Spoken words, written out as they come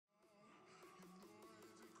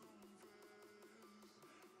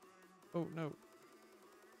Oh, no.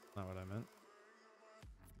 Not what I meant.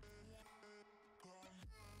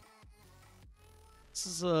 This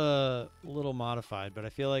is a little modified, but I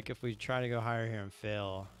feel like if we try to go higher here and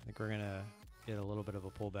fail, I think we're going to get a little bit of a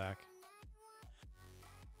pullback.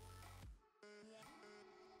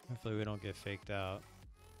 Hopefully we don't get faked out.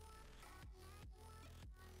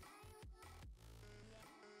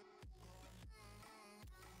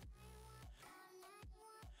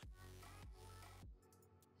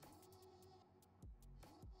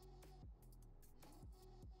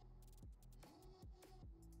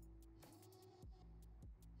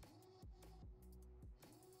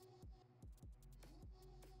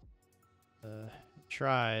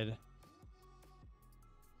 Tried.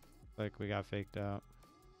 Like we got faked out.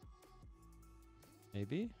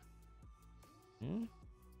 Maybe? Hmm?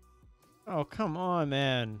 Oh, come on,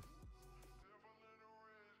 man.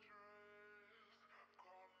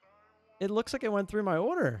 It looks like it went through my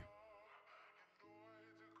order.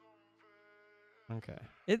 Okay.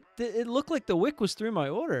 It looked like the wick was through my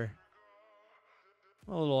order.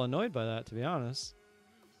 I'm a little annoyed by that, to be honest.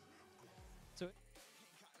 So,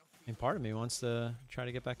 and part of me wants to try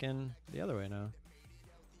to get back in the other way now.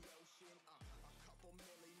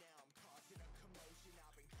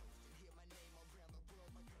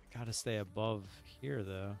 Gotta stay above here,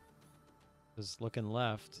 though. Because looking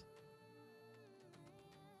left.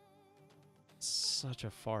 Such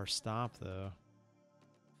a far stop, though.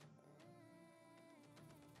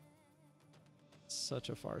 Such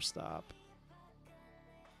a far stop.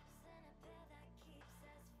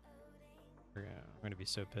 I'm going to be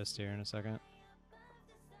so pissed here in a second.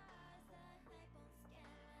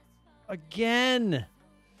 Again!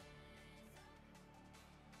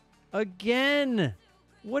 Again!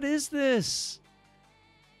 What is this?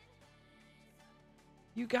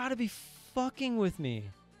 You gotta be fucking with me.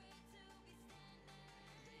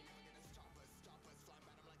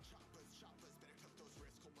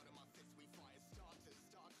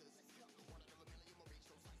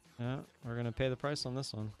 Yeah, we're gonna pay the price on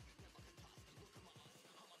this one.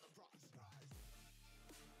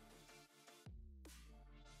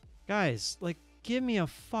 Guys, like, give me a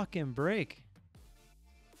fucking break.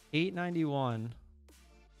 891.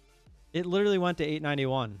 It literally went to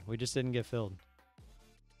 891. We just didn't get filled.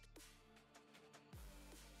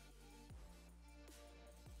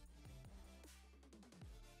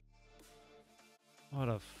 What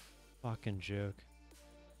a fucking joke.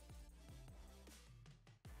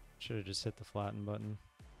 Should have just hit the flatten button.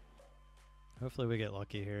 Hopefully we get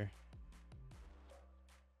lucky here.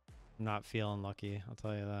 I'm not feeling lucky, I'll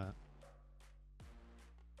tell you that.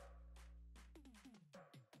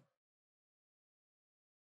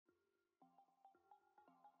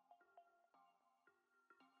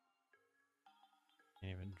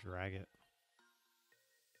 Can't even drag it.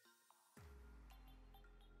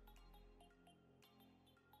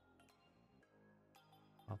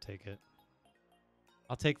 I'll take it.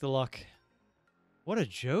 I'll take the luck. What a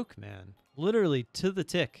joke, man. Literally to the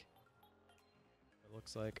tick. It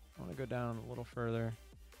looks like. I want to go down a little further.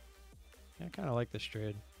 Yeah, I kind of like this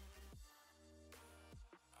trade.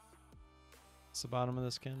 What's the bottom of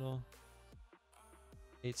this candle?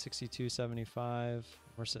 862.75.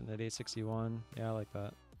 We're sitting at 861. Yeah, I like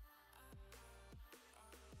that.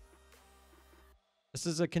 This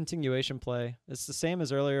is a continuation play. It's the same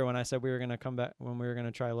as earlier when I said we were going to come back, when we were going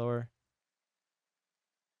to try lower.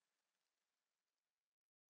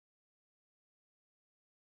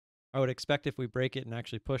 I would expect if we break it and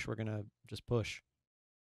actually push, we're going to just push.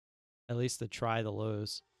 At least to try the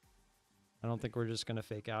lows. I don't think we're just going to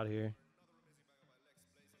fake out here.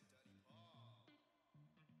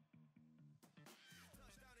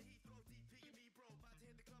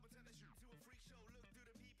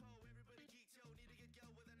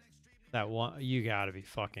 That one, you gotta be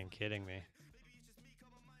fucking kidding me.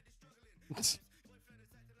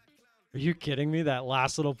 Are you kidding me? That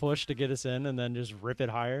last little push to get us in and then just rip it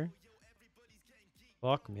higher?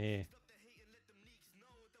 Fuck me.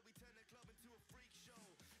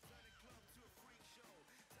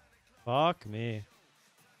 Fuck me.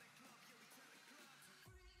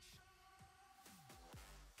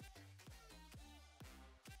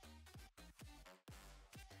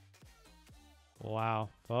 Wow.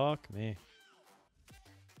 Fuck me.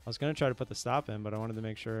 I was going to try to put the stop in, but I wanted to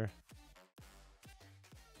make sure.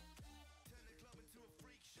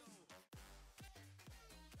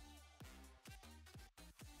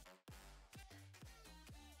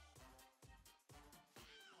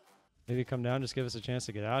 Maybe come down, just give us a chance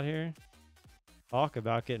to get out here. Talk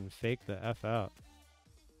about getting faked the F out.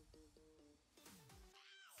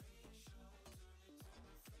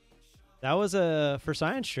 That was a for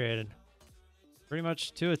science trade. pretty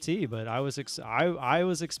much to a T, but I was I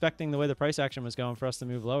was expecting the way the price action was going for us to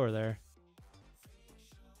move lower there.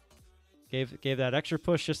 Gave that extra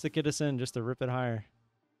push just to get us in, just to rip it higher.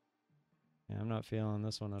 Yeah, I'm not feeling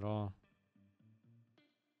this one at all.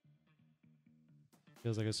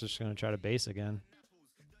 Feels like it's just going to try to base again.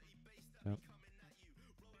 Yep.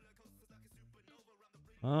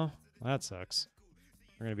 Oh, that sucks.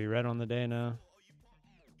 We're going to be red on the day now.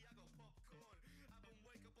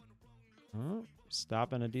 Oh,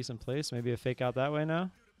 stop in a decent place. Maybe a fake out that way now.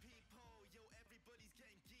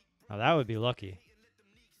 Now that would be lucky.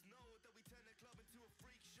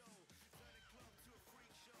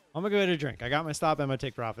 I'm going to go get a drink. I got my stop and my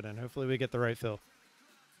take profit in. Hopefully we get the right fill.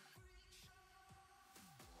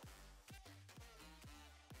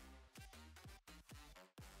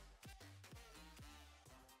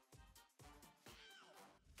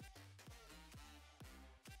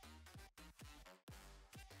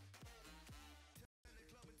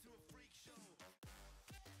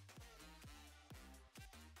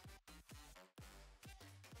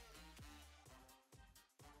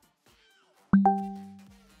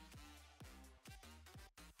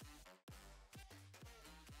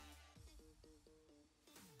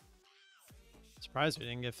 Surprised we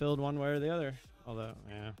didn't get filled one way or the other. Although,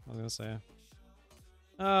 yeah, I was going to say.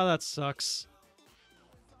 Oh, that sucks.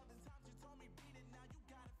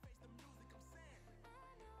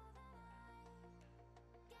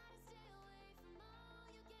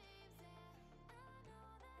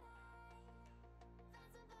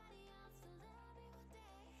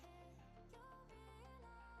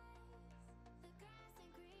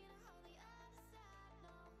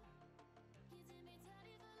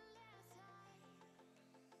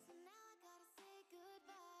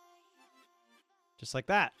 Just like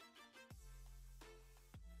that.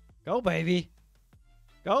 Go, baby.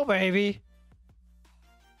 Go, baby.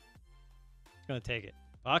 Gonna take it.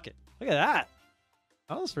 Fuck it. Look at that.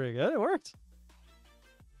 That was pretty good. It worked.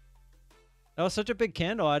 That was such a big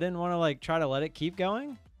candle. I didn't want to like try to let it keep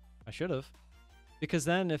going. I should have. Because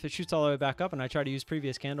then if it shoots all the way back up and I try to use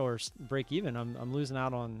previous candle or break even, I'm losing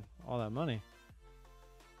out on all that money.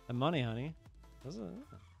 The money, honey. Just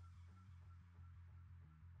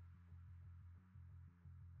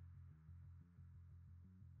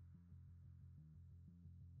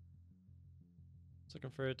looking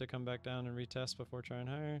for it to come back down and retest before trying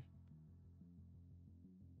higher.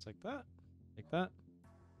 It's like that. Take that.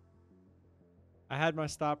 I had my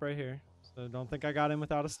stop right here, so don't think I got in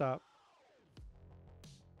without a stop.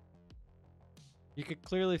 You could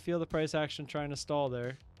clearly feel the price action trying to stall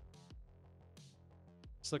there.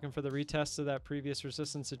 Just looking for the retest of that previous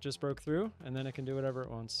resistance it just broke through, and then it can do whatever it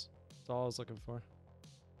wants. That's all I was looking for.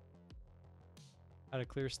 Had a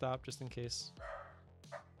clear stop just in case.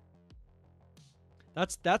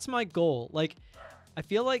 That's my goal. Like, I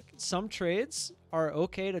feel like some trades are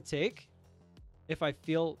okay to take if I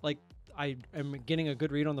feel like I am getting a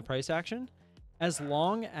good read on the price action, as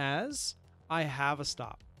long as I have a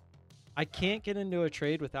stop. I can't get into a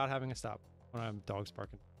trade without having a stop when I'm dogs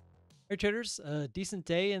barking. All right, traders, a decent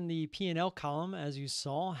day in the P&L column, as you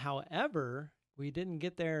saw. However, we didn't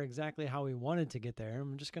get there exactly how we wanted to get there.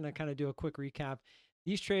 I'm just going to kind of do a quick recap.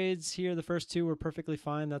 These trades here, the first two were perfectly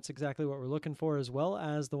fine. That's exactly what we're looking for, as well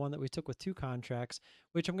as the one that we took with 2 contracts,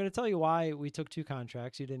 which I'm going to tell you why we took 2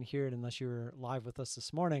 contracts. You didn't hear it unless you were live with us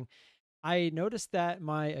this morning. I noticed that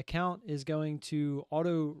my account is going to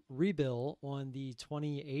auto rebill on the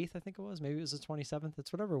 28th, I think it was. Maybe it was the 27th.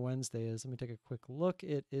 It's whatever Wednesday is. Let me take a quick look.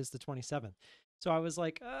 It is the 27th. So I was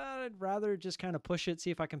like, I'd rather just kind of push it, see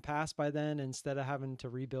if I can pass by then instead of having to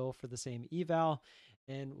rebill for the same eval,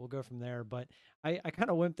 and we'll go from there. But I kind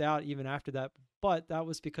of wimped out even after that, but that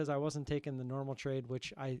was because I wasn't taking the normal trade,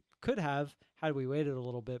 which I could have had we waited a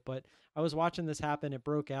little bit. But I was watching this happen. It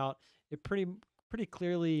broke out. It pretty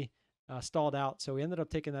clearly stalled out. So we ended up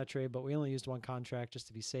taking that trade, but we only used 1 contract just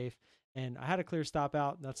to be safe. And I had a clear stop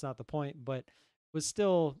out. That's not the point, but was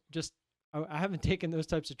still just, I haven't taken those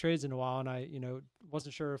types of trades in a while. And I,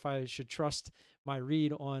 wasn't sure if I should trust my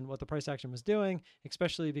read on what the price action was doing,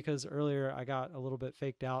 especially because earlier I got a little bit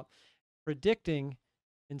faked out predicting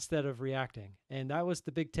instead of reacting. And that was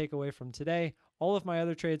the big takeaway from today. All of my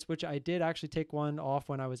other trades, which I did actually take one off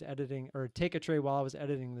when I was editing, or take a trade while I was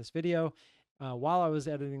editing this video. While I was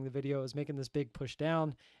editing the video, it was making this big push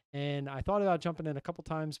down, and I thought about jumping in a couple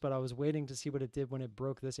times, but I was waiting to see what it did when it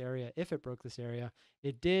broke this area. If it broke this area,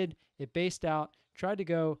 it did. It based out, tried to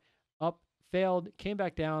go up, failed, came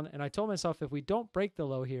back down, and I told myself if we don't break the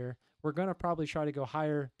low here, we're going to probably try to go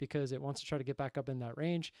higher because it wants to try to get back up in that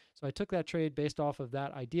range. So I took that trade based off of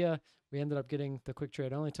that idea. We ended up getting the quick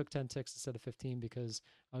trade. I only took 10 ticks instead of 15 because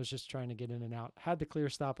I was just trying to get in and out. Had the clear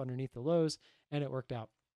stop underneath the lows, and it worked out.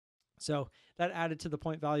 So that added to the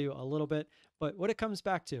point value a little bit. But what it comes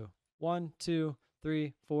back to, 1, 2,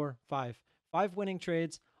 3, 4, 5. 5 winning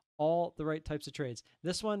trades, all the right types of trades.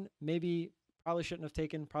 This one maybe probably shouldn't have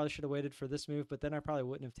taken, probably should have waited for this move, but then I probably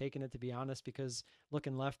wouldn't have taken it, to be honest, because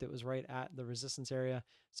looking left, it was right at the resistance area.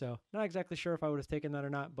 So not exactly sure if I would have taken that or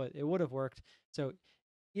not, but it would have worked. So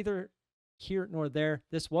either here nor there,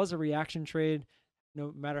 this was a reaction trade,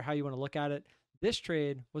 no matter how you want to look at it. This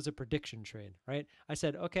trade was a prediction trade, right? I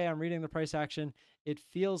said, okay, I'm reading the price action. It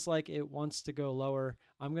feels like it wants to go lower.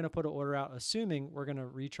 I'm going to put an order out, assuming we're going to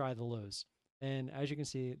retry the lows. And as you can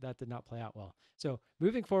see, that did not play out well. So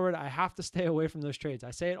moving forward, I have to stay away from those trades. I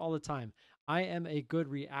say it all the time. I am a good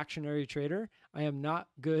reactionary trader. I am not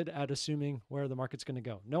good at assuming where the market's going to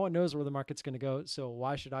go. No one knows where the market's going to go. So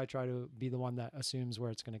why should I try to be the one that assumes where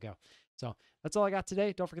it's going to go? So that's all I got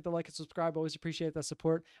today. Don't forget to like and subscribe. Always appreciate that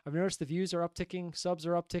support. I've noticed the views are upticking, subs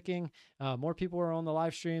are upticking. More people are on the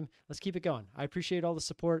live stream. Let's keep it going. I appreciate all the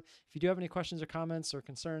support. If you do have any questions or comments or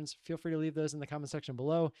concerns, feel free to leave those in the comment section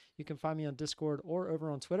below. You can find me on Discord or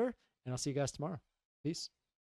over on Twitter, and I'll see you guys tomorrow. Peace.